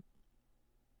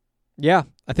 Yeah,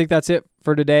 I think that's it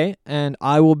for today, and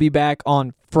I will be back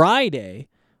on Friday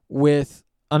with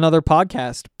another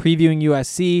podcast previewing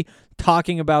USC,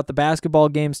 talking about the basketball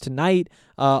games tonight,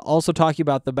 also talking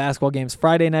about the basketball games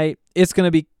Friday night. It's going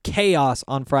to be chaos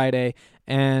on Friday,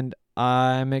 and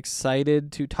I'm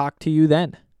excited to talk to you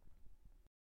then.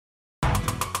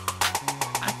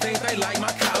 I think they like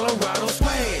my Colorado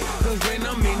swag, 'cause when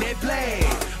I'm in that flag,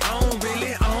 I don't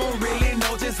really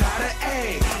know just how to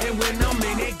act. And when I'm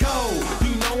in that goal,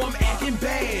 you know I'm acting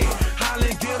bad. Holla,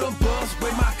 get a bus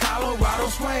with my Colorado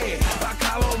swag. My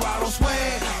Colorado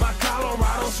swag, my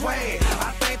Colorado swag.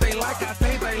 I think they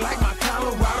like my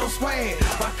Colorado swag.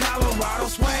 My Colorado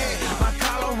swag, my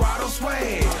Colorado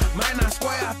swag. Man, I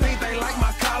swear, I think they like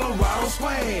my Colorado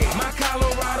swag. My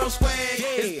Colorado swag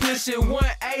is pushing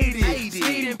 180.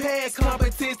 Speeding past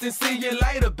competition, see you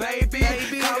later, baby.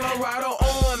 Colorado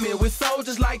Army with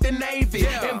soldiers like the Navy.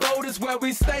 And boat is where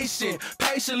we station,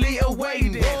 patiently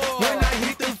awaiting. When I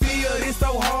hit the field, it's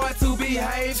so hard to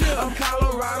behave. I'm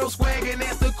Colorado swagging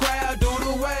as the crowd do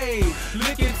the wave.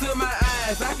 Look into my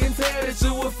eyes, I can tell that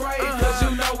you afraid. 'Cause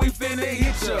you know we finna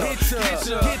hit ya.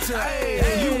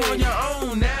 Hey, you on your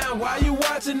own now, why you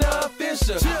watching the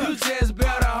official? You just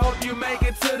better hope you make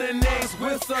it to the next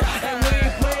whistle. And we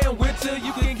ain't playing with you,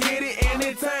 you can get it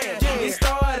anytime. It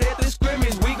started at the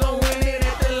scrimmage, we gon' win it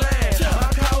at the line.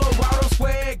 My Colorado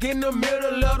swag in the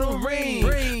middle of the ring.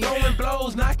 Throwing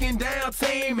blows, knocking down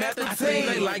team after team. I think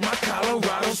they like my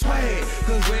Colorado swag,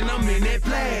 'cause when I'm in that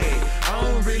flag, I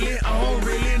don't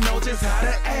really know just how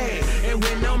to act. And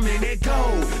when I'm in that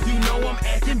goal, you know I'm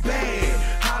acting bad.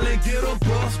 Holla, get a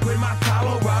bus with my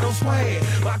Colorado swag.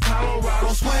 My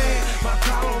Colorado swag, my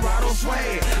Colorado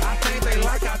swag. I think they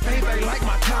like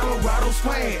my Colorado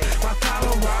swag. My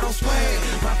Colorado swag,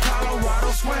 my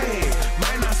Colorado swag.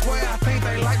 Man, I swear, I think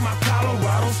they like my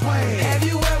Colorado swag. Have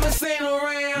you ever seen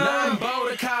around? Nothing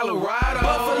but Colorado.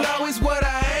 Buffalo is what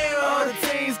I am. All the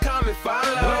teams come and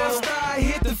follow. When I start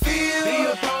hit the field,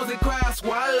 the opposing crowd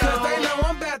swallow. 'Cause they know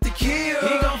I'm about to kill.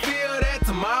 He gon' feel that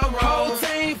tomorrow. Whole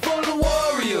team full of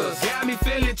warriors. Got me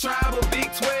feeling tribal.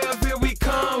 Big 12, here we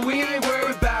come. We ain't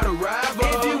worried about a rival.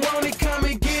 If you want it, come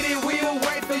and get it. We'll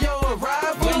wait for your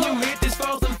arrival. When you hit this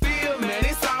frozen field, man,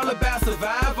 it's all about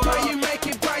survival. Pray you make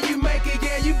it,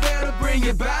 yeah, you better bring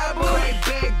your Bible. Crack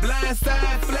back, blind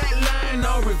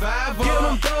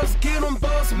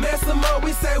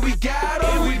we got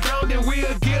 'em. If we don't, then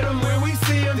we'll get 'em when we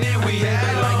see 'em. Then we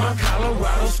act like my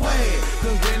Colorado swag.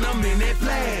 Cause when I'm in that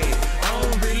flag, I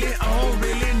don't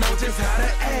really know just how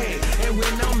to act. And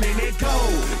when I'm in that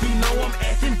goal, you know I'm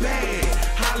acting bad.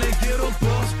 Holla, get a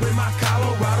bus with my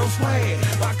Colorado swag.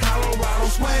 My Colorado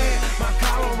swag, my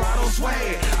Colorado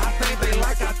swag.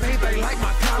 I think they like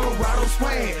my Colorado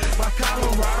swag. My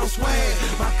Colorado swag,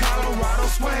 my Colorado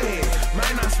swag.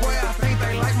 Man, I swear I think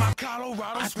they like my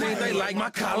Colorado swag. I think they like my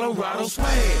Colorado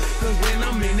swag. Cause when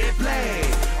I'm in that flag,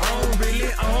 I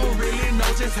don't really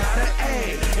know just how to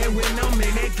act. And when I'm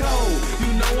in that goal,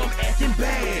 you know I'm acting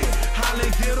bad. Holla,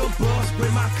 get a bus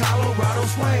with my Colorado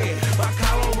swag. My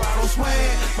Colorado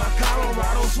swag, my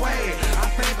Colorado swag. I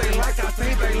think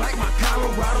they like my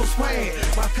Colorado swag.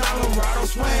 My Colorado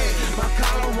swag, my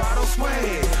Colorado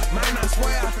swag. Man, I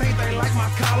swear I think they like my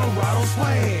Colorado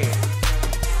swag.